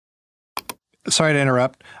Sorry to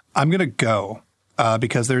interrupt. I'm going to go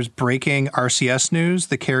because there's breaking RCS news.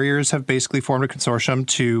 The carriers have basically formed a consortium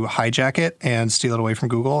to hijack it and steal it away from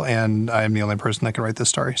Google, and I'm the only person that can write this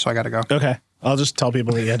story, so I got to go. Okay. I'll just tell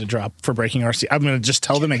people that you had to drop for breaking RCS. I'm going to just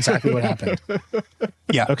tell them exactly what happened.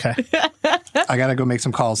 Yeah. Okay. I got to go make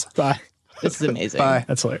some calls. Bye. This is amazing. Bye.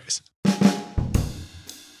 That's hilarious.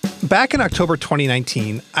 Back in October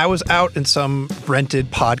 2019, I was out in some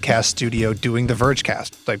rented podcast studio doing the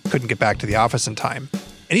Vergecast. I couldn't get back to the office in time.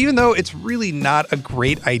 And even though it's really not a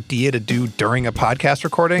great idea to do during a podcast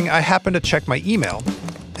recording, I happened to check my email,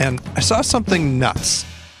 and I saw something nuts.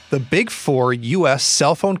 The big four U.S.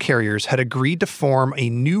 cell phone carriers had agreed to form a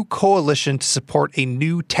new coalition to support a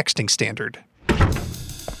new texting standard.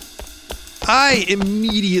 I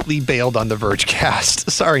immediately bailed on the Vergecast.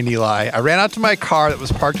 Sorry, Nilay. I ran out to my car that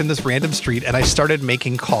was parked in this random street and I started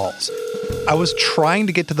making calls. I was trying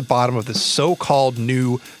to get to the bottom of this so-called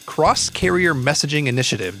new Cross-Carrier Messaging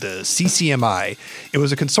Initiative, the CCMI. It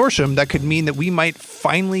was a consortium that could mean that we might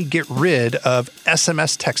finally get rid of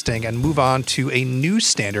SMS texting and move on to a new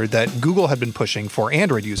standard that Google had been pushing for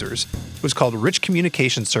Android users. It was called Rich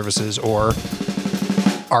Communication Services, or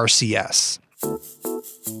RCS.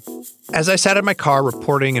 As I sat in my car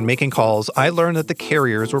reporting and making calls, I learned that the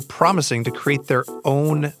carriers were promising to create their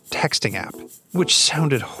own texting app, which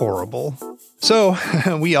sounded horrible. So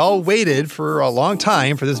we all waited for a long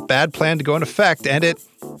time for this bad plan to go into effect, and it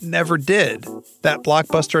never did. That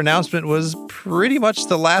blockbuster announcement was pretty much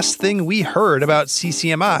the last thing we heard about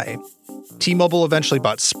CCMI. T-Mobile eventually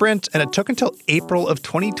bought Sprint, and it took until April of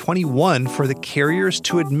 2021 for the carriers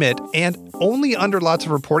to admit, and only under lots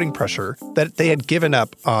of reporting pressure, that they had given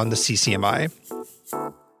up on the CCMI.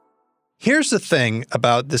 Here's the thing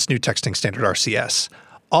about this new texting standard RCS.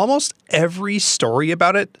 Almost every story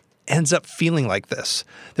about it ends up feeling like this.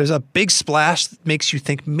 There's a big splash that makes you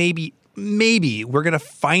think maybe we're going to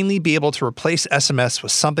finally be able to replace SMS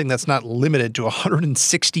with something that's not limited to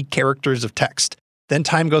 160 characters of text. Then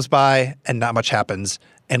time goes by and not much happens,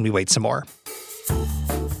 and we wait some more.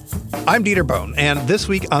 I'm Dieter Bohn, and this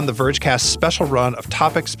week on the Vergecast special run of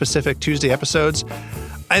topic-specific Tuesday episodes,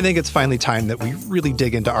 I think it's finally time that we really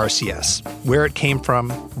dig into RCS, where it came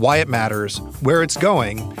from, why it matters, where it's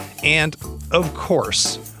going, and, of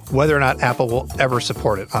course, whether or not Apple will ever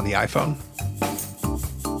support it on the iPhone.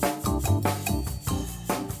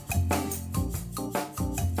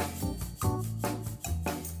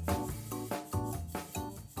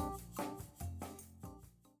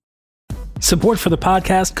 Support for the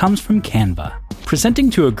podcast comes from Canva. Presenting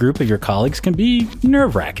to a group of your colleagues can be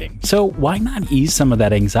nerve-wracking, so why not ease some of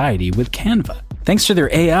that anxiety with Canva? Thanks to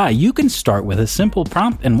their AI, you can start with a simple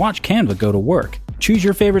prompt and watch Canva go to work. Choose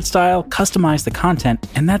your favorite style, customize the content,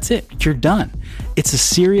 and that's it. You're done. It's a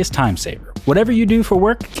serious time saver. Whatever you do for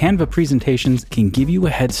work, Canva presentations can give you a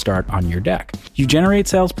head start on your deck. You generate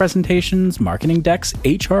sales presentations, marketing decks,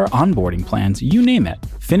 HR onboarding plans, you name it.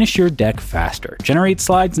 Finish your deck faster. Generate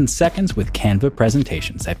slides in seconds with Canva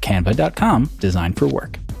presentations at canva.com, designed for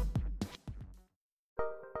work.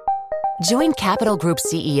 Join Capital Group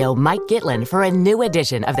CEO Mike Gitlin for a new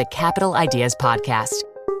edition of the Capital Ideas Podcast.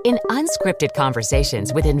 In unscripted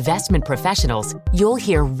conversations with investment professionals, you'll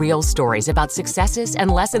hear real stories about successes and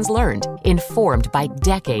lessons learned, informed by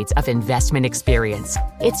decades of investment experience.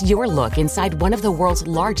 It's your look inside one of the world's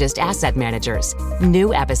largest asset managers.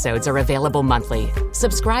 New episodes are available monthly.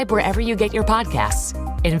 Subscribe wherever you get your podcasts.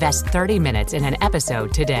 Invest 30 minutes in an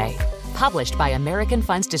episode today. Published by American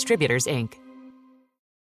Funds Distributors, Inc.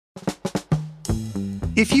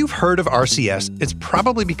 If you've heard of RCS, it's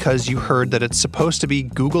probably because you heard that it's supposed to be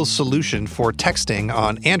Google's solution for texting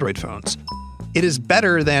on Android phones. It is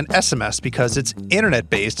better than SMS because it's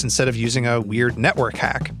internet-based instead of using a weird network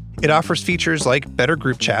hack. It offers features like better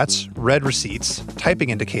group chats, read receipts, typing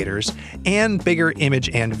indicators, and bigger image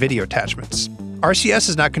and video attachments. RCS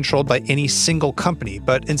is not controlled by any single company,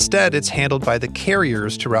 but instead it's handled by the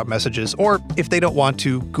carriers to route messages, or if they don't want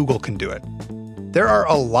to, Google can do it. There are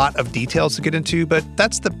a lot of details to get into, but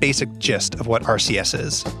that's the basic gist of what RCS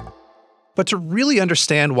is. But to really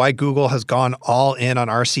understand why Google has gone all in on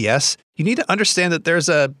RCS, you need to understand that there's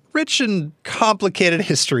a rich and complicated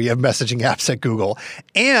history of messaging apps at Google,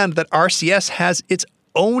 and that RCS has its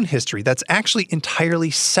own history that's actually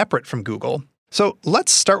entirely separate from Google. So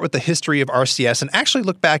let's start with the history of RCS and actually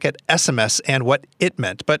look back at SMS and what it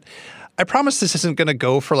meant. But I promise this isn't going to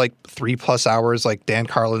go for like 3+ hours like Dan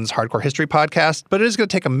Carlin's Hardcore History podcast, but it is going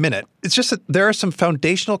to take a minute. It's just that there are some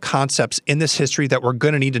foundational concepts in this history that we're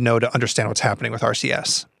going to need to know to understand what's happening with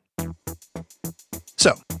RCS.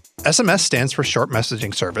 So, SMS stands for short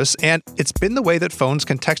messaging service, and it's been the way that phones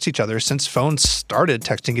can text each other since phones started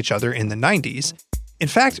texting each other in the 90s. In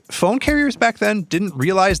fact, phone carriers back then didn't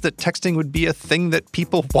realize that texting would be a thing that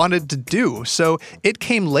people wanted to do, so it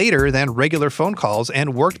came later than regular phone calls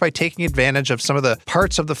and worked by taking advantage of some of the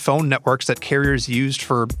parts of the phone networks that carriers used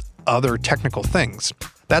for other technical things.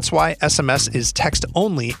 That's why SMS is text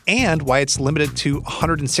only and why it's limited to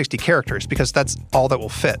 160 characters, because that's all that will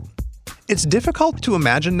fit. It's difficult to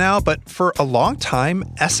imagine now, but for a long time,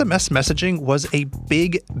 SMS messaging was a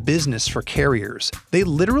big business for carriers. They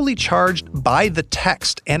literally charged by the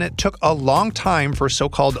text, and it took a long time for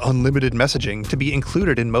so-called unlimited messaging to be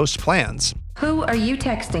included in most plans. Who are you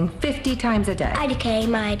texting 50 times a day? IDK,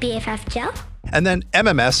 my BFF Joe. And then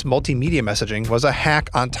MMS, multimedia messaging, was a hack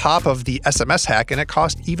on top of the SMS hack, and it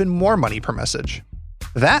cost even more money per message.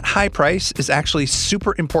 That high price is actually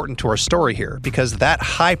super important to our story here, because that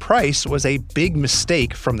high price was a big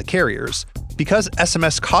mistake from the carriers. Because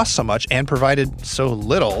SMS cost so much and provided so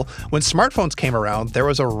little, when smartphones came around, there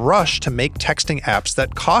was a rush to make texting apps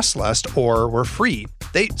that cost less or were free.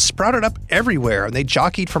 They sprouted up everywhere and they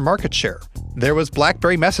jockeyed for market share. There was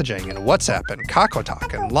BlackBerry messaging and WhatsApp and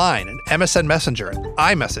KakaoTalk and Line and MSN Messenger and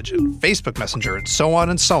iMessage and Facebook Messenger and so on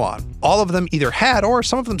and so on. All of them either had, or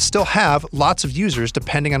some of them still have, lots of users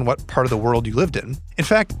depending on what part of the world you lived in. In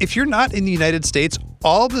fact, if you're not in the United States,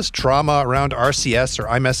 all of this drama around RCS or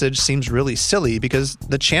iMessage seems really silly because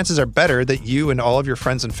the chances are better that you and all of your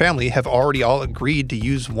friends and family have already all agreed to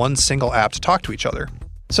use one single app to talk to each other.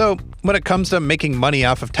 So when it comes to making money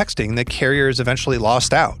off of texting, the carriers eventually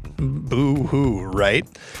lost out. Boo-hoo, right?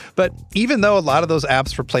 But even though a lot of those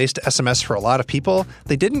apps replaced SMS for a lot of people,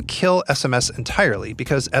 they didn't kill SMS entirely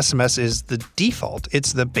because SMS is the default.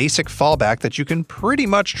 It's the basic fallback that you can pretty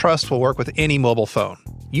much trust will work with any mobile phone.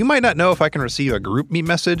 You might not know if I can receive a GroupMe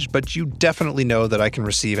message, but you definitely know that I can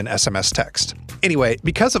receive an SMS text. Anyway,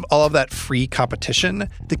 because of all of that free competition,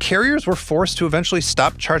 the carriers were forced to eventually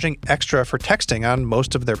stop charging extra for texting on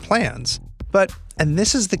most of their plans. But, and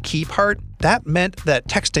this is the key part, that meant that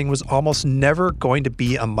texting was almost never going to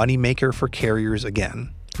be a moneymaker for carriers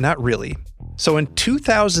again. Not really. So in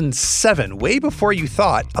 2007, way before you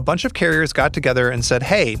thought, a bunch of carriers got together and said,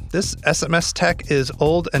 hey, this SMS tech is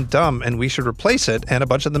old and dumb and we should replace it. And a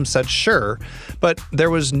bunch of them said, sure, but there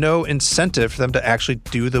was no incentive for them to actually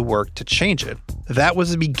do the work to change it. That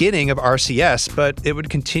was the beginning of RCS, but it would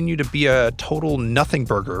continue to be a total nothing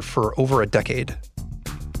burger for over a decade.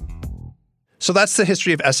 So that's the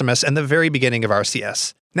history of SMS and the very beginning of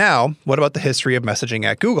RCS. Now, what about the history of messaging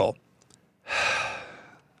at Google?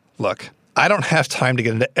 Look, I don't have time to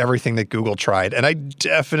get into everything that Google tried, and I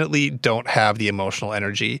definitely don't have the emotional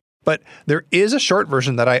energy. But there is a short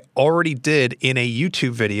version that I already did in a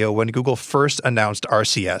YouTube video when Google first announced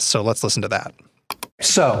RCS, so let's listen to that.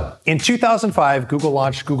 So, in 2005, Google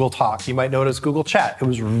launched Google Talk. You might notice Google Chat. It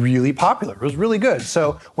was really popular. It was really good.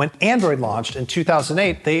 So, when Android launched in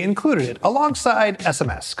 2008, they included it alongside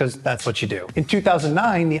SMS, because that's what you do. In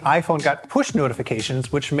 2009, the iPhone got push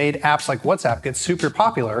notifications, which made apps like WhatsApp get super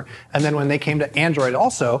popular. And then when they came to Android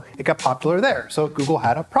also, it got popular there. So, Google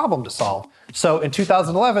had a problem to solve. So, in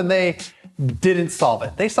 2011, they didn't solve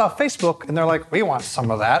it. They saw Facebook and they're like, we want some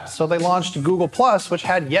of that. So they launched Google Plus, which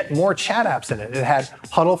had yet more chat apps in it. It had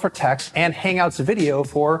Huddle for text and Hangouts video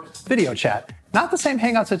for video chat. Not the same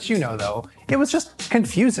Hangouts that you know, though. It was just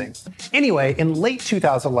confusing. Anyway, in late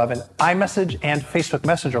 2011, iMessage and Facebook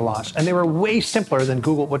Messenger launched, and they were way simpler than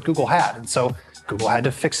what Google had. And so Google had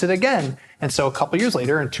to fix it again. And so a couple years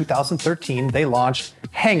later, in 2013, they launched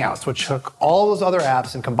Hangouts, which took all those other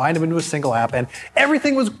apps and combined them into a single app. And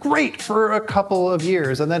everything was great for a couple of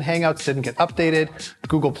years. And then Hangouts didn't get updated.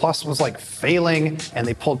 Google Plus was like failing, and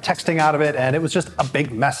they pulled texting out of it. And it was just a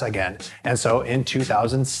big mess again. And so in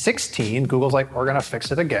 2016, Google's like, we're going to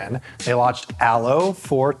fix it again. They launched Allo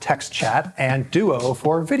for text chat and Duo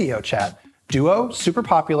for video chat. Duo, super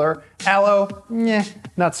popular. Allo,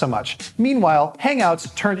 not so much. Meanwhile,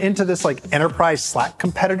 Hangouts turned into this like enterprise Slack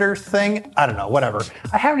competitor thing. I don't know, whatever.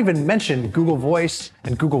 I haven't even mentioned Google Voice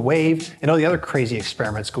and Google Wave and all the other crazy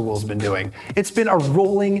experiments Google's been doing. It's been a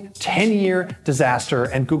rolling 10-year disaster,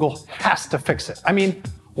 and Google has to fix it. I mean,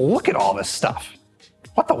 look at all this stuff.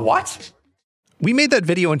 What the what? We made that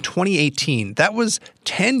video in 2018. That was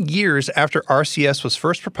 10 years after RCS was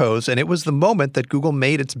first proposed, and it was the moment that Google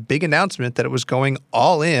made its big announcement that it was going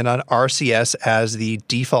all in on RCS as the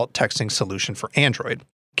default texting solution for Android.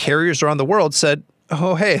 Carriers around the world said,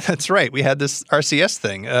 oh, hey, that's right, we had this RCS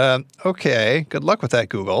thing. Okay, good luck with that,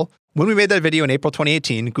 Google. When we made that video in April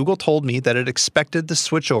 2018, Google told me that it expected the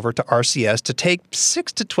switch over to RCS to take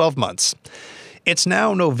 6 to 12 months. It's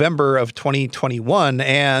now November of 2021,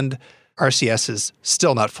 and RCS is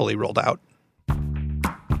still not fully rolled out.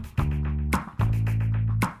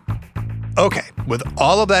 Okay, with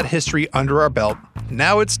all of that history under our belt,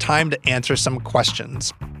 now it's time to answer some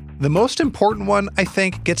questions. The most important one, I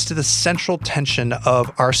think, gets to the central tension of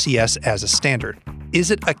RCS as a standard. Is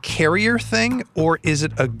it a carrier thing or is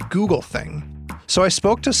it a Google thing? So I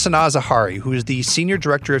spoke to Sanaa Zahari, who is the Senior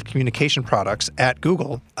Director of Communication Products at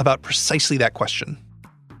Google, about precisely that question.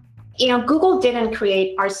 Google didn't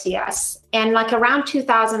create RCS. And around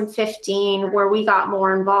 2015, where we got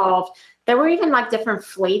more involved, there were even different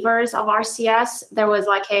flavors of RCS. There was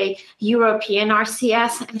a European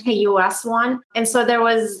RCS and a US one. And so there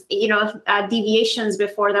was, deviations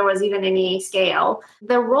before there was even any scale.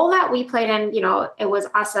 The role that we played in, it was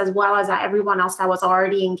us as well as everyone else that was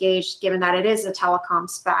already engaged, given that it is a telecom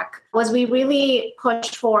spec, was we really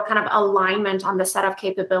pushed for kind of alignment on the set of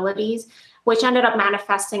capabilities, which ended up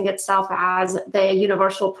manifesting itself as the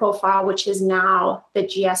universal profile, which is now the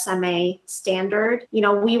GSMA standard.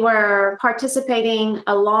 We were participating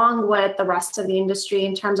along with the rest of the industry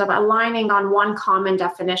in terms of aligning on one common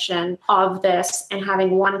definition of this and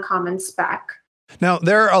having one common spec. Now,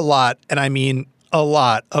 there are a lot, and I mean a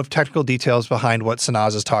lot, of technical details behind what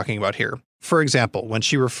Sanaz is talking about here. For example, when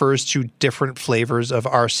she refers to different flavors of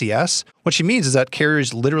RCS, what she means is that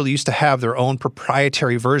carriers literally used to have their own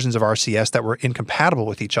proprietary versions of RCS that were incompatible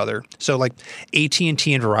with each other. So AT&T and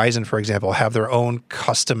Verizon, for example, have their own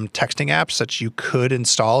custom texting apps that you could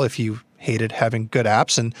install if you hated having good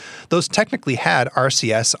apps, and those technically had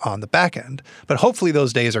RCS on the back end. But hopefully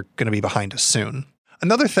those days are going to be behind us soon.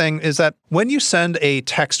 Another thing is that when you send a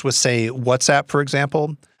text with, say, WhatsApp, for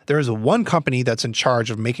example, there is one company that's in charge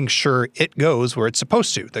of making sure it goes where it's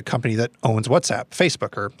supposed to, the company that owns WhatsApp,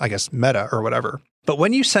 Facebook, or I guess Meta or whatever. But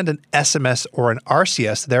when you send an SMS or an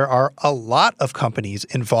RCS, there are a lot of companies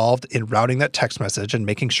involved in routing that text message and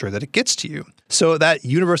making sure that it gets to you. So that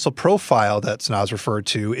universal profile that Sanaz referred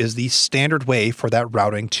to is the standard way for that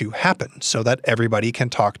routing to happen so that everybody can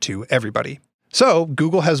talk to everybody. So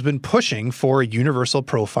Google has been pushing for universal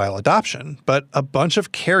profile adoption, but a bunch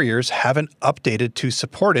of carriers haven't updated to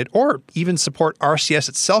support it or even support RCS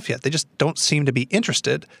itself yet. They just don't seem to be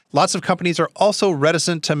interested. Lots of companies are also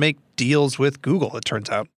reticent to make deals with Google, it turns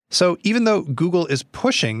out. So even though Google is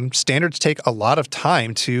pushing, standards take a lot of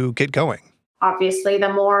time to get going. Obviously,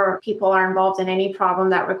 the more people are involved in any problem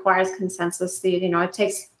that requires consensus, it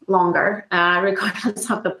takes longer,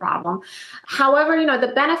 regardless of the problem. However,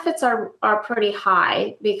 the benefits are pretty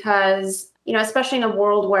high because, especially in a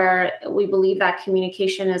world where we believe that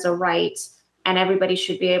communication is a right and everybody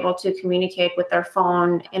should be able to communicate with their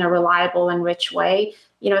phone in a reliable and rich way,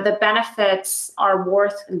 the benefits are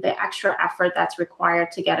worth the extra effort that's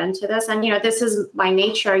required to get into this. And, this is by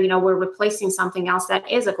nature, we're replacing something else that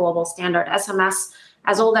is a global standard. SMS,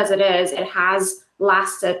 as old as it is, it has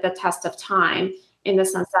lasted the test of time in the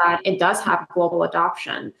sense that it does have global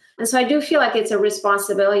adoption. And so I do feel like it's a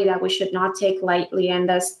responsibility that we should not take lightly. And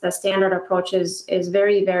the standard approach is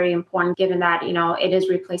very, very important, given that, it is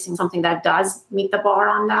replacing something that does meet the bar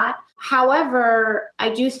on that. However,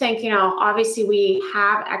 I do think, obviously we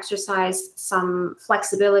have exercised some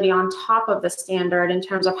flexibility on top of the standard in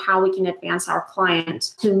terms of how we can advance our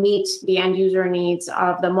client to meet the end user needs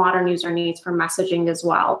of the modern user needs for messaging as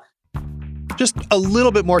well. Just a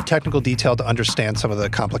little bit more technical detail to understand some of the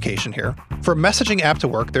complication here. For a messaging app to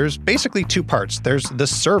work, there's basically two parts. There's the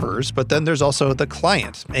servers, but then there's also the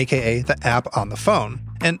client, aka the app on the phone.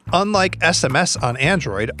 And unlike SMS on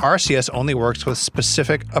Android, RCS only works with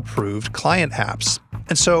specific approved client apps.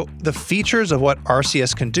 And so the features of what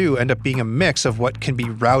RCS can do end up being a mix of what can be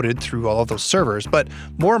routed through all of those servers, but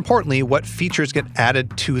more importantly, what features get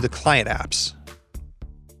added to the client apps.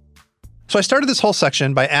 So I started this whole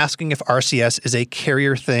section by asking if RCS is a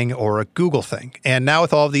carrier thing or a Google thing. And now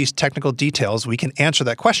with all of these technical details, we can answer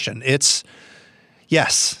that question.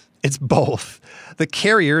 Yes, it's both. The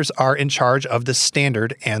carriers are in charge of the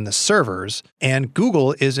standard and the servers, and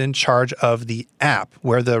Google is in charge of the app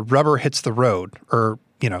where the rubber hits the road, or,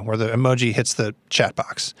 where the emoji hits the chat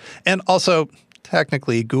box. And also,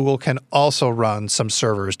 technically, Google can also run some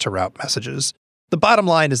servers to route messages. The bottom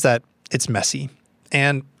line is that it's messy.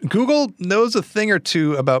 And Google knows a thing or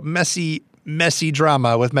two about messy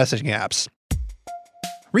drama with messaging apps.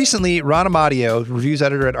 Recently, Ron Amadio, reviews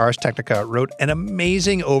editor at Ars Technica, wrote an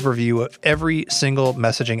amazing overview of every single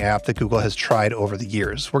messaging app that Google has tried over the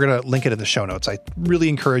years. We're going to link it in the show notes. I really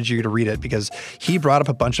encourage you to read it because he brought up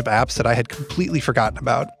a bunch of apps that I had completely forgotten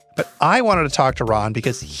about. But I wanted to talk to Ron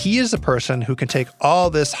because he is the person who can take all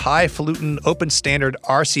this highfalutin, open standard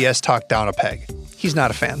RCS talk down a peg. He's not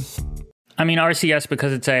a fan. I mean, RCS,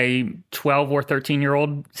 because it's a 12 or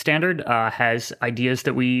 13-year-old standard, has ideas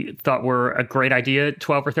that we thought were a great idea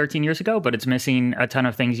 12 or 13 years ago, but it's missing a ton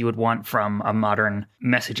of things you would want from a modern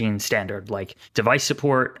messaging standard, like device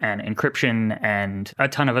support and encryption and a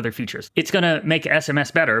ton of other features. It's going to make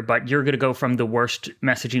SMS better, but you're going to go from the worst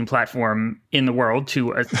messaging platform in the world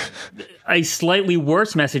to a slightly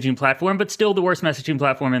worse messaging platform, but still the worst messaging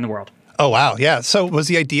platform in the world. Oh, wow. Yeah. So was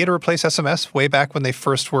the idea to replace SMS way back when they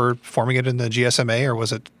first were forming it in the GSMA, or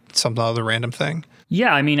was it some other random thing?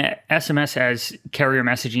 Yeah, I mean, SMS as carrier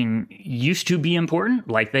messaging used to be important.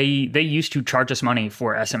 Like they used to charge us money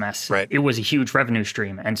for SMS. Right. It was a huge revenue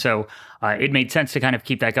stream. And so it made sense to kind of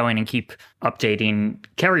keep that going and keep updating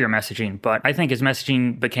carrier messaging. But I think as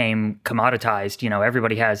messaging became commoditized,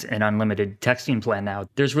 everybody has an unlimited texting plan now.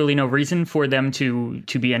 There's really no reason for them to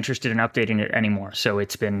be interested in updating it anymore. So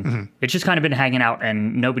it's just kind of been hanging out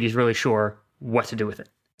and nobody's really sure what to do with it.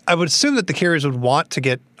 I would assume that the carriers would want to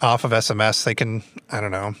get off of SMS. They can, I don't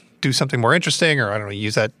know, do something more interesting, or I don't know,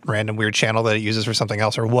 use that random weird channel that it uses for something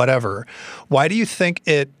else or whatever. Why do you think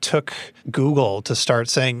it took Google to start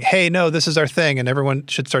saying, hey, no, this is our thing and everyone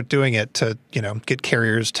should start doing it to, get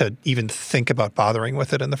carriers to even think about bothering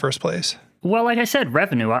with it in the first place? Well, like I said,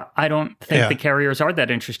 revenue. I don't think the carriers are that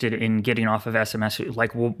interested in getting off of SMS.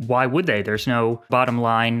 Like, well, why would they? There's no bottom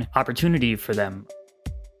line opportunity for them.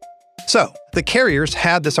 So the carriers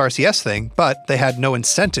had this RCS thing, but they had no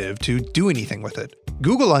incentive to do anything with it.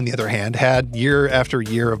 Google, on the other hand, had year after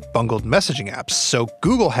year of bungled messaging apps, so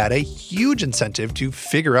Google had a huge incentive to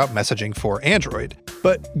figure out messaging for Android.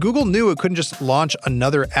 But Google knew it couldn't just launch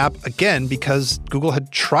another app again because Google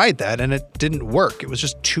had tried that and it didn't work. It was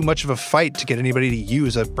just too much of a fight to get anybody to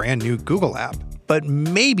use a brand new Google app. But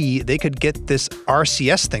maybe they could get this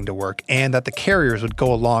RCS thing to work and that the carriers would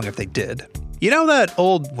go along if they did. You know that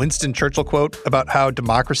old Winston Churchill quote about how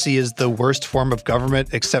democracy is the worst form of government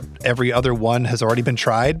except every other one has already been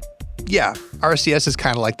tried? Yeah, RCS is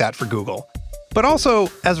kind of like that for Google. But also,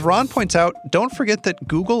 as Ron points out, don't forget that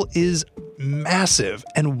Google is massive.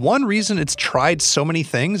 And one reason it's tried so many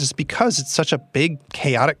things is because it's such a big,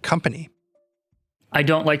 chaotic company. I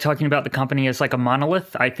don't like talking about the company as like a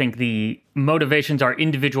monolith. I think the motivations are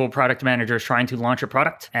individual product managers trying to launch a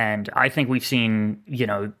product. And I think we've seen,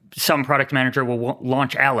 some product manager will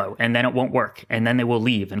launch Allo and then it won't work. And then they will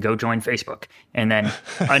leave and go join Facebook. And then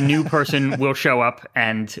a new person will show up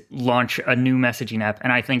and launch a new messaging app.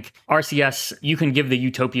 And I think RCS, you can give the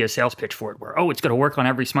utopia sales pitch for it where, it's going to work on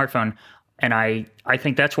every smartphone. And I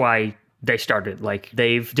think that's why they started. Like,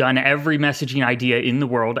 they've done every messaging idea in the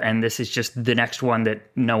world, and this is just the next one that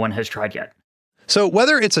no one has tried yet. So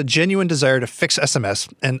whether it's a genuine desire to fix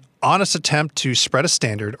SMS, an honest attempt to spread a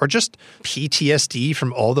standard, or just PTSD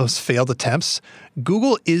from all those failed attempts,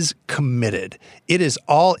 Google is committed. It is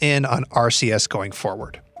all in on RCS going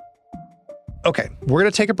forward. Okay, we're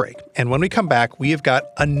going to take a break, and when we come back, we have got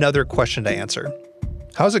another question to answer.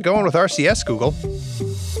 How's it going with RCS, Google?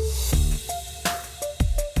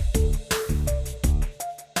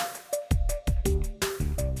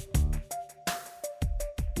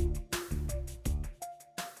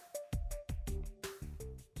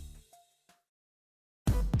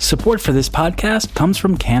 Support for this podcast comes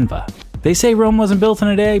from Canva. They say Rome wasn't built in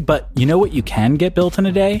a day, but you know what you can get built in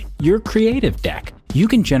a day? Your creative deck. You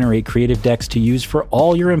can generate creative decks to use for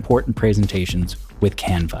all your important presentations with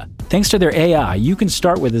Canva. Thanks to their AI, you can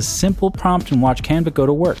start with a simple prompt and watch Canva go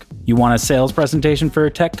to work. You want a sales presentation for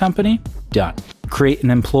a tech company? Done. Create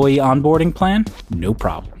an employee onboarding plan? No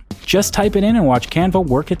problem. Just type it in and watch Canva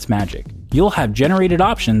work its magic. You'll have generated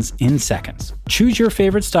options in seconds. Choose your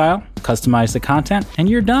favorite style, customize the content, and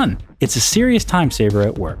you're done. It's a serious time saver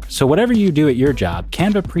at work, so whatever you do at your job,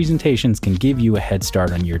 Canva presentations can give you a head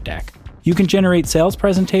start on your deck. You can generate sales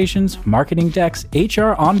presentations, marketing decks,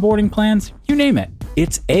 HR onboarding plans, you name it.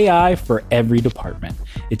 It's AI for every department.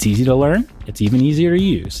 It's easy to learn, it's even easier to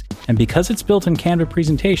use. And because it's built in Canva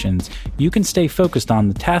presentations, you can stay focused on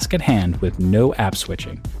the task at hand with no app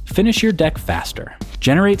switching. Finish your deck faster.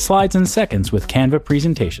 Generate slides in seconds with Canva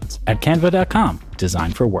presentations at canva.com,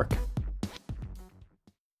 designed for work.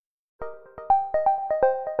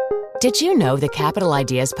 Did you know the Capital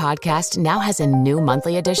Ideas podcast now has a new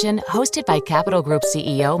monthly edition hosted by Capital Group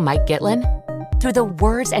CEO Mike Gitlin? Through the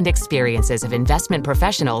words and experiences of investment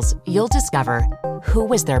professionals, you'll discover who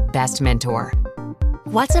was their best mentor,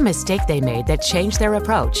 what's a mistake they made that changed their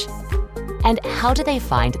approach, and how do they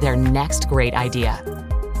find their next great idea.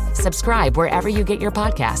 Subscribe wherever you get your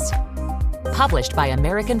podcasts. Published by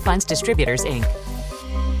American Funds Distributors, Inc.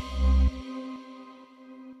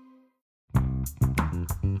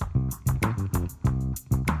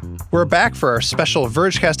 We're back for our special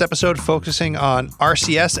Vergecast episode focusing on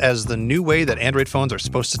RCS as the new way that Android phones are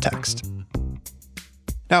supposed to text.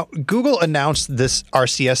 Now, Google announced this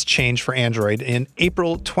RCS change for Android in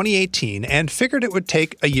April 2018 and figured it would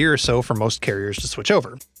take a year or so for most carriers to switch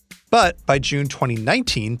over. But by June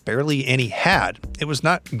 2019, barely any had. It was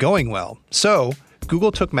not going well. So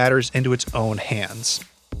Google took matters into its own hands.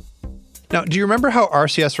 Now, do you remember how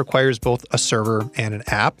RCS requires both a server and an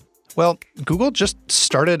app? Well, Google just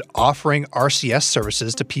started offering RCS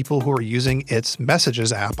services to people who are using its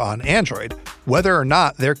Messages app on Android, whether or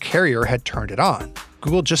not their carrier had turned it on.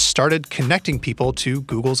 Google just started connecting people to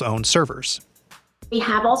Google's own servers. We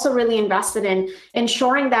have also really invested in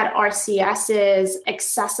ensuring that RCS is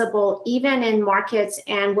accessible even in markets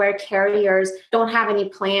and where carriers don't have any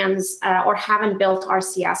plans or haven't built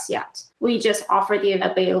RCS yet. We just offer the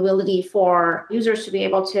availability for users to be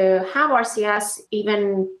able to have RCS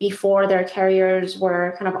even before their carriers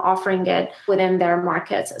were kind of offering it within their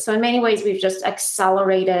markets. So in many ways, we've just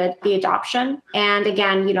accelerated the adoption. And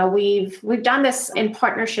again, we've done this in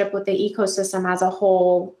partnership with the ecosystem as a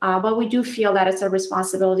whole, but we do feel that it's a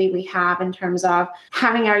responsibility we have in terms of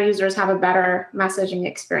having our users have a better messaging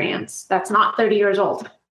experience that's not 30 years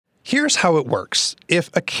old. Here's how it works.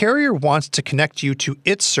 If a carrier wants to connect you to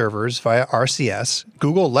its servers via RCS,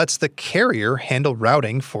 Google lets the carrier handle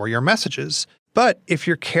routing for your messages. But if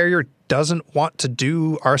your carrier doesn't want to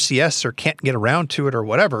do RCS or can't get around to it or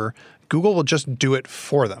whatever, Google will just do it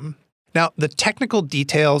for them. Now, the technical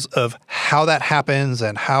details of how that happens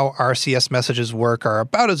and how RCS messages work are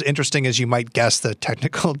about as interesting as you might guess the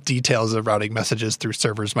technical details of routing messages through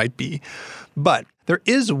servers might be. But there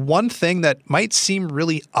is one thing that might seem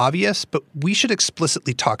really obvious, but we should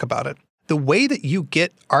explicitly talk about it. The way that you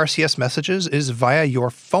get RCS messages is via your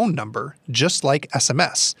phone number, just like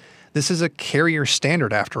SMS. This is a carrier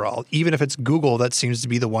standard after all, even if it's Google that seems to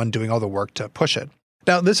be the one doing all the work to push it.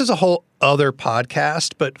 Now, this is a whole other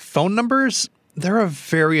podcast, but phone numbers, they're a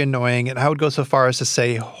very annoying, and I would go so far as to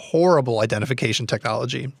say horrible identification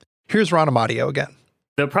technology. Here's Ron Amadio again.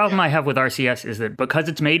 The problem I have with RCS is that because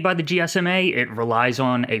it's made by the GSMA, it relies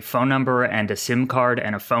on a phone number and a SIM card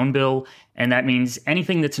and a phone bill. And that means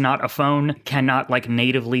anything that's not a phone cannot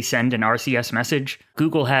natively send an RCS message.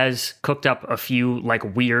 Google has cooked up a few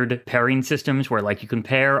weird pairing systems where you can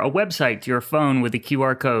pair a website to your phone with a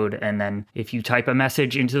QR code. And then if you type a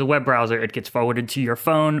message into the web browser, it gets forwarded to your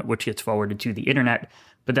phone, which gets forwarded to the internet.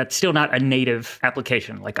 But that's still not a native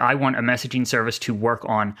application. I want a messaging service to work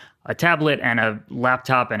on a tablet and a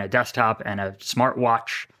laptop and a desktop and a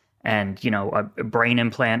smartwatch and, a brain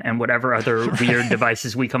implant and whatever other weird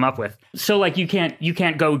devices we come up with. So you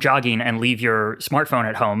can't go jogging and leave your smartphone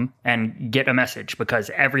at home and get a message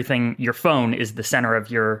because everything, your phone is the center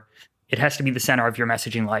of it has to be the center of your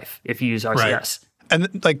messaging life if you use RCS. Right.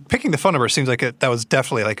 And picking the phone number seems like that was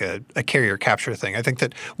definitely a carrier capture thing. I think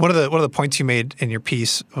that one of the points you made in your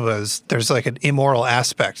piece was there's an immoral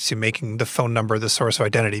aspect to making the phone number the source of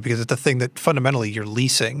identity because it's a thing that fundamentally you're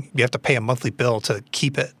leasing. You have to pay a monthly bill to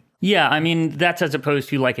keep it. Yeah, I mean, that's as opposed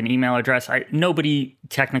to an email address. Nobody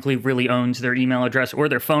technically really owns their email address or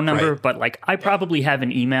their phone number, right. But I probably have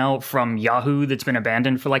an email from Yahoo that's been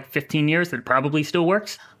abandoned for 15 years that probably still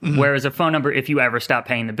works. Mm-hmm. Whereas a phone number, if you ever stop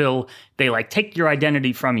paying the bill, they take your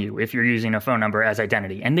identity from you if you're using a phone number as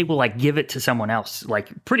identity. And they will give it to someone else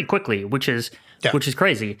pretty quickly, which is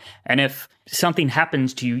crazy. And if something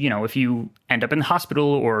happens to you, if you end up in the hospital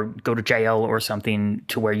or go to jail or something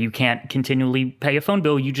to where you can't continually pay a phone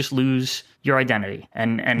bill, you just lose your identity.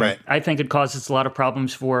 And right. I think it causes a lot of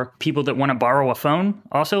problems for people that want to borrow a phone.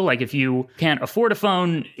 Also, if you can't afford a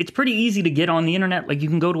phone, it's pretty easy to get on the internet. You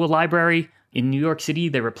can go to a library. In New York City,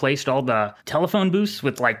 they replaced all the telephone booths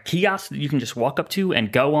with kiosks that you can just walk up to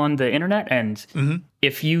and go on the internet. And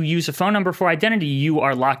if you use a phone number for identity, you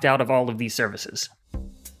are locked out of all of these services.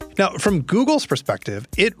 Now, from Google's perspective,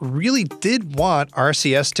 it really did want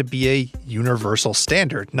RCS to be a universal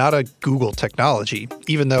standard, not a Google technology,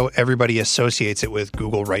 even though everybody associates it with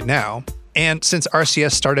Google right now. And since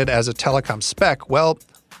RCS started as a telecom spec, well,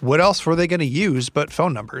 what else were they going to use but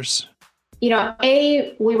phone numbers?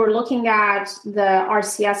 We were looking at the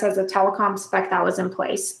RCS as a telecom spec that was in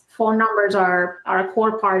place. Phone numbers are a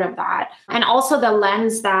core part of that. And also the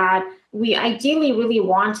lens that we ideally really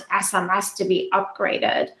want SMS to be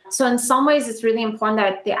upgraded. So in some ways, it's really important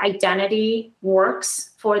that the identity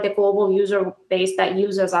works for the global user base that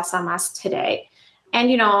uses SMS today. And,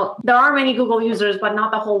 there are many Google users, but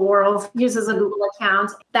not the whole world uses a Google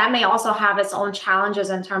account. That may also have its own challenges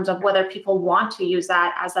in terms of whether people want to use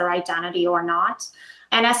that as their identity or not.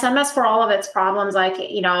 And SMS, for all of its problems,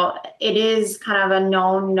 it is kind of a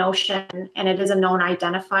known notion and it is a known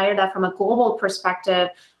identifier that from a global perspective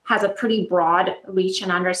has a pretty broad reach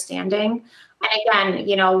and understanding. And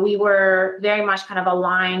again, we were very much kind of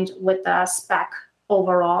aligned with the spec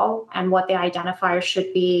overall and what the identifier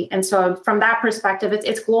should be. And so from that perspective,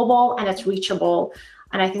 it's global and it's reachable.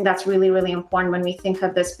 And I think that's really, really important when we think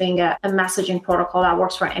of this being a messaging protocol that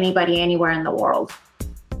works for anybody, anywhere in the world.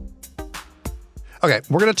 Okay,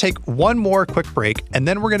 we're going to take one more quick break, and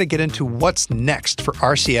then we're going to get into what's next for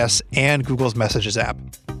RCS and Google's Messages app.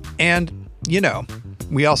 And,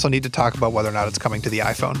 we also need to talk about whether or not it's coming to the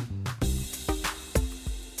iPhone.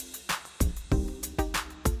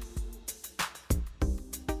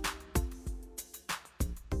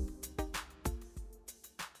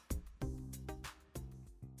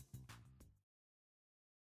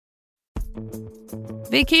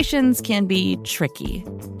 Vacations can be tricky.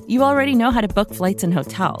 You already know how to book flights and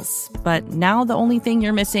hotels, but now the only thing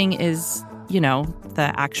you're missing is,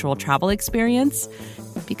 the actual travel experience.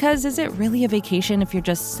 Because is it really a vacation if you're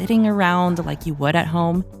just sitting around like you would at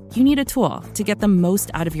home? You need a tool to get the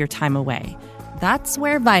most out of your time away. That's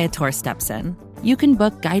where Viator steps in. You can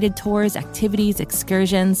book guided tours, activities,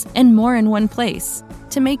 excursions, and more in one place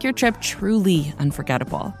to make your trip truly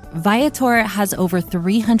unforgettable. Viator has over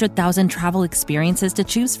 300,000 travel experiences to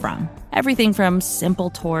choose from. Everything from simple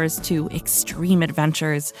tours to extreme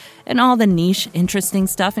adventures and all the niche, interesting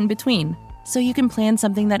stuff in between. So you can plan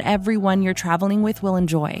something that everyone you're traveling with will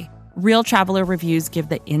enjoy. Real traveler reviews give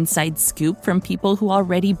the inside scoop from people who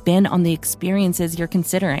already been on the experiences you're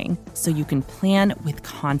considering, so you can plan with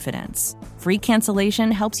confidence. Free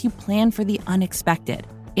cancellation helps you plan for the unexpected.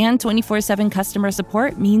 And 24/7 customer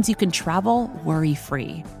support means you can travel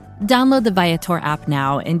worry-free. Download the Viator app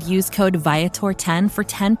now and use code Viator10 for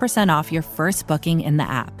 10% off your first booking in the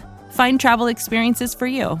app. Find travel experiences for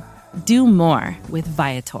you. Do more with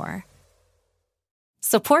Viator.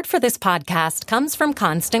 Support for this podcast comes from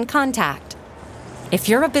Constant Contact. If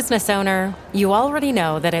you're a business owner, you already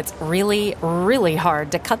know that it's really, really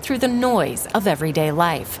hard to cut through the noise of everyday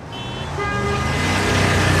life.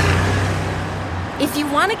 If you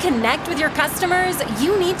want to connect with your customers,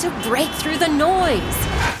 you need to break through the noise.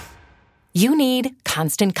 You need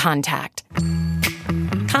Constant Contact.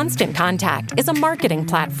 Constant Contact is a marketing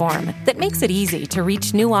platform that makes it easy to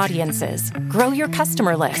reach new audiences, grow your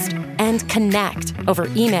customer list, and connect over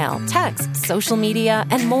email, text, social media,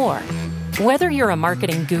 and more. Whether you're a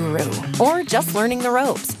marketing guru or just learning the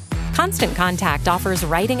ropes, Constant Contact offers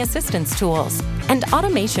writing assistance tools and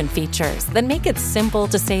automation features that make it simple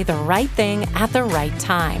to say the right thing at the right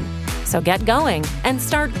time. So get going and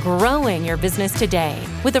start growing your business today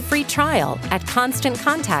with a free trial at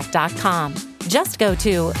ConstantContact.com. Just go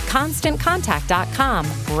to ConstantContact.com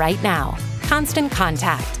right now. Constant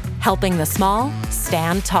Contact, helping the small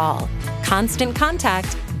stand tall.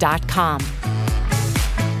 ConstantContact.com.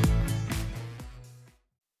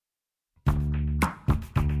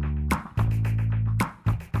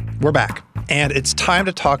 We're back, and it's time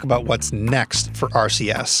to talk about what's next for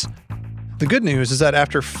RCS. The good news is that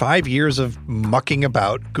after 5 years of mucking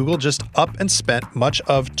about, Google just up and spent much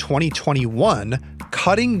of 2021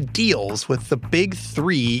 cutting deals with the big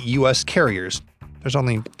 3 US carriers. There's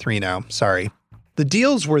only 3 now, sorry. The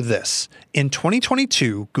deals were this. In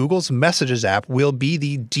 2022, Google's Messages app will be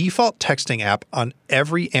the default texting app on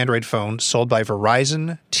every Android phone sold by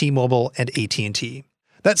Verizon, T-Mobile, and AT&T.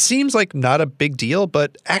 That seems like not a big deal,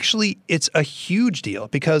 but actually it's a huge deal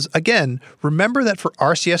because, again, remember that for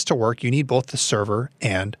RCS to work, you need both the server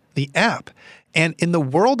and the app. And in the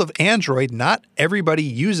world of Android, not everybody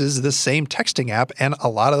uses the same texting app, and a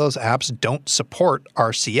lot of those apps don't support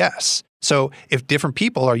RCS. So if different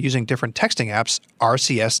people are using different texting apps,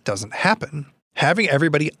 RCS doesn't happen. Having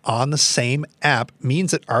everybody on the same app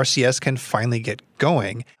means that RCS can finally get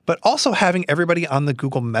going, but also having everybody on the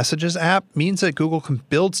Google Messages app means that Google can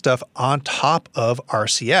build stuff on top of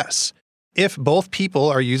RCS. If both people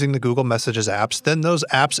are using the Google Messages apps, then those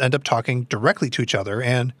apps end up talking directly to each other,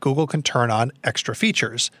 and Google can turn on extra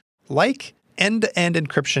features, like end-to-end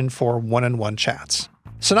encryption for one-on-one chats.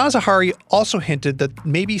 Sanaz Ahari also hinted that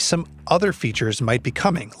maybe some other features might be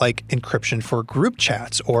coming, like encryption for group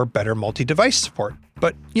chats or better multi-device support.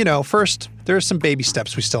 But, first, there are some baby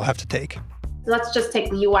steps we still have to take. Let's just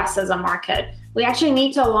take the US as a market. We actually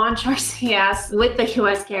need to launch RCS with the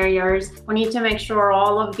US carriers. We need to make sure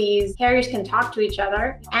all of these carriers can talk to each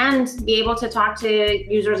other and be able to talk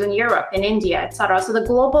to users in Europe, in India, et cetera. So the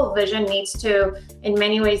global vision needs to, in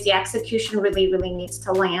many ways, the execution really, really needs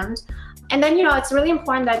to land. And then, it's really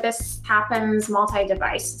important that this happens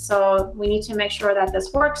multi-device. So we need to make sure that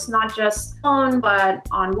this works, not just phone, but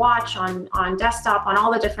on watch, on desktop, on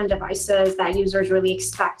all the different devices that users really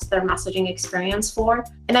expect their messaging experience for.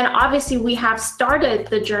 And then obviously we have started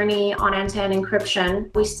the journey on end-to-end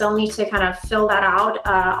encryption. We still need to kind of fill that out.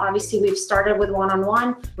 Obviously we've started with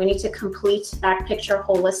one-on-one. We need to complete that picture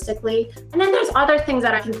holistically. And then there's other things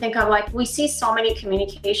that I can think of, like we see so many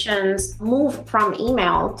communications move from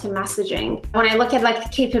email to messaging. When I look at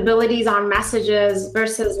like capabilities on messages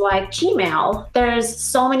versus like Gmail, there's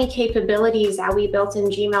so many capabilities that we built in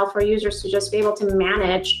Gmail for users to just be able to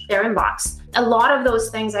manage their inbox. A lot of those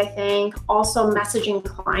things, I think, also messaging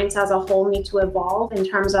clients as a whole need to evolve in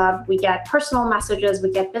terms of we get personal messages,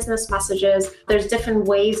 we get business messages. There's different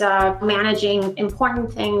ways of managing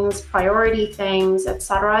important things, priority things, et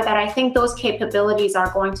cetera, that I think those capabilities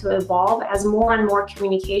are going to evolve as more and more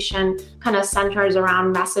communication kind of centers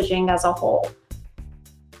around messaging as a whole.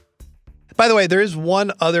 By the way, there is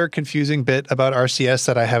one other confusing bit about RCS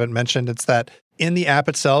that I haven't mentioned. It's that in the app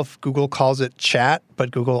itself, Google calls it Chat, but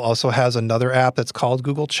Google also has another app that's called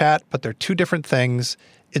Google Chat, but they're two different things.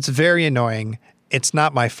 It's very annoying. It's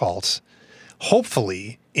not my fault.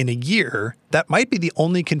 Hopefully, in a year, that might be the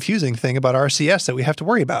only confusing thing about RCS that we have to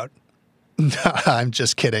worry about. I'm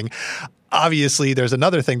just kidding. Obviously, there's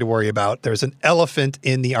another thing to worry about. There's an elephant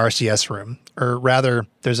in the RCS room, or rather,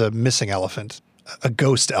 there's a missing elephant, a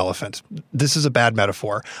ghost elephant. This is a bad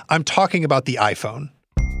metaphor. I'm talking about the iPhone.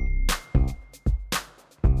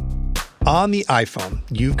 On the iPhone,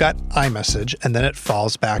 you've got iMessage, and then it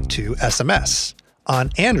falls back to SMS.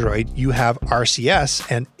 On Android, you have RCS,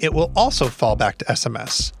 and it will also fall back to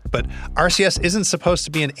SMS. But RCS isn't supposed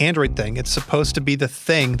to be an Android thing. It's supposed to be the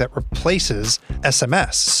thing that replaces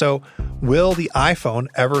SMS. So will the iPhone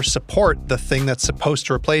ever support the thing that's supposed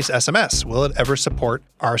to replace SMS? Will it ever support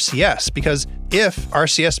RCS? Because if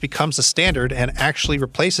RCS becomes a standard and actually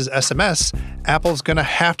replaces SMS, Apple's going to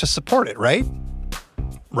have to support it, right?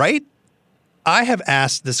 Right? I have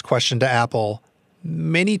asked this question to Apple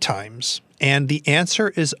many times, and the answer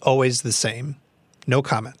is always the same. No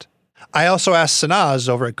comment. I also asked Sanaz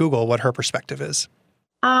over at Google what her perspective is.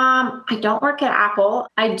 I don't work at Apple.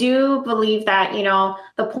 I do believe that,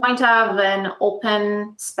 the point of an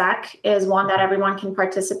open spec is one that everyone can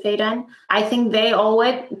participate in. I think they owe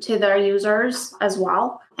it to their users as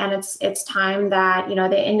well. And it's time that,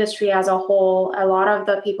 the industry as a whole, a lot of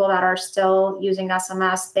the people that are still using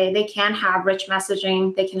SMS, they can have rich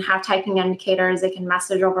messaging. They can have typing indicators. They can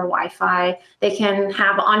message over Wi-Fi. They can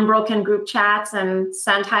have unbroken group chats and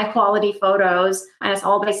send high quality photos. And it's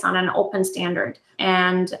all based on an open standard.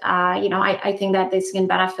 And, I think that this can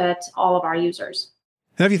benefit all of our users.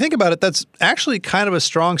 Now, if you think about it, that's actually kind of a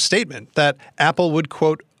strong statement that Apple would,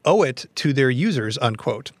 quote, owe it to their users,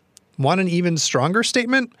 unquote. Want an even stronger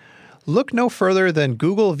statement? Look no further than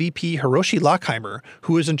Google VP Hiroshi Lockheimer,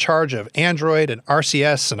 who is in charge of Android and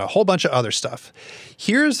RCS and a whole bunch of other stuff.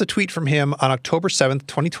 Here's the tweet from him on October 7th,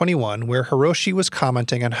 2021, where Hiroshi was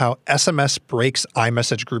commenting on how SMS breaks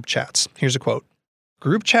iMessage group chats. Here's a quote.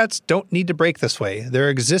 Group chats don't need to break this way. There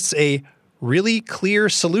exists a really clear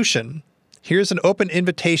solution. Here's an open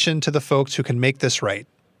invitation to the folks who can make this right.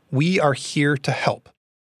 We are here to help.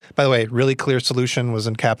 By the way, really clear solution was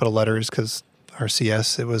in capital letters because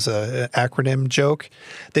RCS, it was an acronym joke.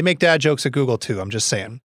 They make dad jokes at Google too, I'm just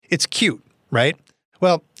saying. It's cute, right?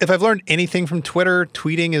 Well, if I've learned anything from Twitter,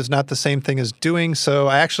 tweeting is not the same thing as doing, so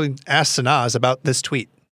I actually asked Sanaz about this tweet.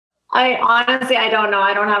 I don't know.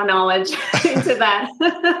 I don't have knowledge into that.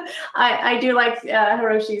 I do like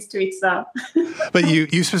Hiroshi's tweets, though. But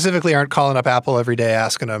you specifically aren't calling up Apple every day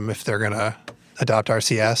asking them if they're going to adopt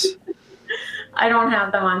RCS? I don't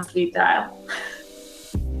have them on speed dial.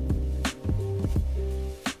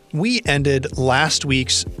 We ended last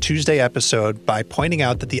week's Tuesday episode by pointing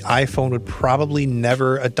out that the iPhone would probably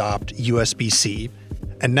never adopt USB-C.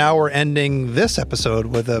 And now we're ending this episode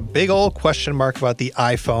with a big old question mark about the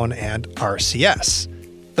iPhone and RCS.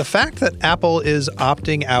 The fact that Apple is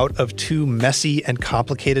opting out of two messy and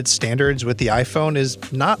complicated standards with the iPhone is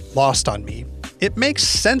not lost on me. It makes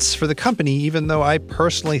sense for the company, even though I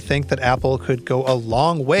personally think that Apple could go a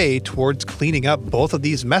long way towards cleaning up both of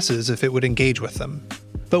these messes if it would engage with them.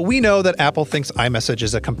 But we know that Apple thinks iMessage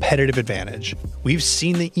is a competitive advantage. We've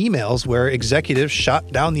seen the emails where executives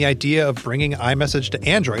shot down the idea of bringing iMessage to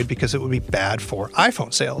Android because it would be bad for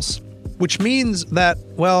iPhone sales. Which means that,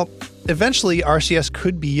 well, eventually RCS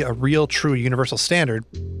could be a real, true universal standard,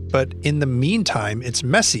 but in the meantime, it's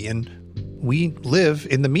messy, and we live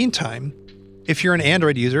in the meantime. If you're an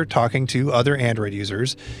Android user talking to other Android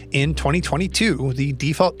users, in 2022, the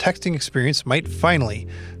default texting experience might finally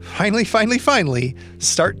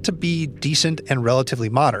start to be decent and relatively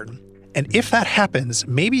modern. And if that happens,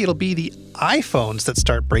 maybe it'll be the iPhones that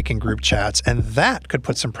start breaking group chats, and that could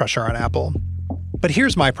put some pressure on Apple. But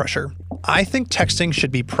here's my pressure. I think texting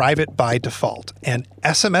should be private by default, and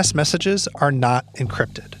SMS messages are not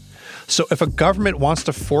encrypted. So if a government wants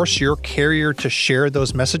to force your carrier to share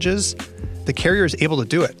those messages, the carrier is able to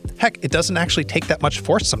do it. Heck, it doesn't actually take that much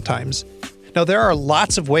force sometimes. Now, there are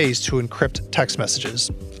lots of ways to encrypt text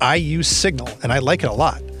messages. I use Signal, and I like it a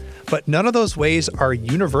lot. But none of those ways are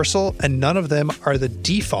universal, and none of them are the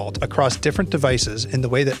default across different devices in the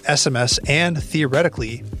way that SMS and,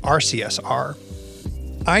 theoretically, RCS are.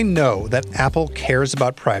 I know that Apple cares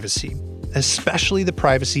about privacy, especially the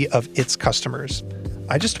privacy of its customers.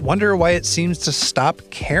 I just wonder why it seems to stop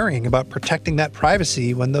caring about protecting that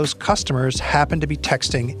privacy when those customers happen to be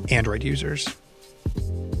texting Android users.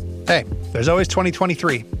 Hey, there's always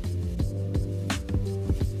 2023.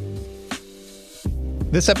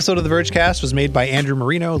 This episode of The Vergecast was made by Andrew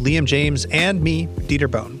Marino, Liam James, and me,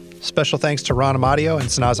 Dieter Bohn. Special thanks to Ron Amadio and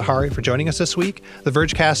Sanaa Zahari for joining us this week. The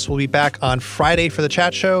Vergecast will be back on Friday for the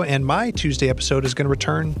chat show, and my Tuesday episode is going to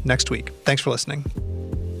return next week. Thanks for listening.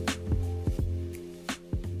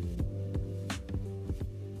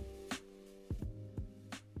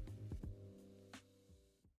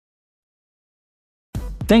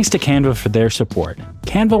 Thanks to Canva for their support.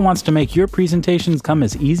 Canva wants to make your presentations come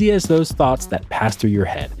as easy as those thoughts that pass through your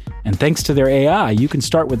head. And thanks to their AI, you can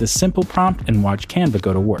start with a simple prompt and watch Canva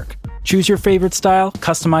go to work. Choose your favorite style,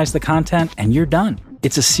 customize the content, and you're done.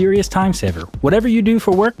 It's a serious time saver. Whatever you do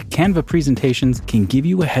for work, Canva presentations can give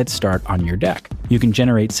you a head start on your deck. You can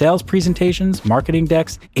generate sales presentations, marketing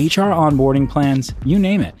decks, HR onboarding plans, you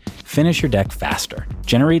name it. Finish your deck faster.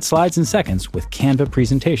 Generate slides in seconds with Canva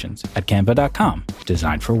presentations at canva.com.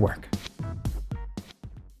 Designed for work.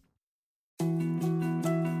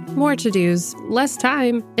 More to-dos, less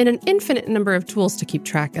time, and an infinite number of tools to keep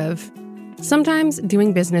track of. Sometimes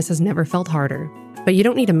doing business has never felt harder, but you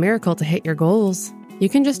don't need a miracle to hit your goals. You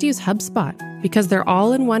can just use HubSpot, because their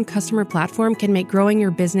all-in-one customer platform can make growing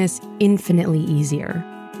your business infinitely easier.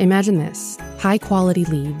 Imagine this: high-quality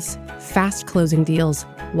leads, fast closing deals,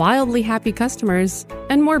 wildly happy customers,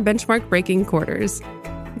 and more benchmark-breaking quarters.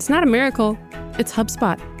 It's not a miracle, it's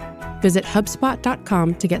HubSpot. Visit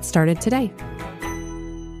HubSpot.com to get started today.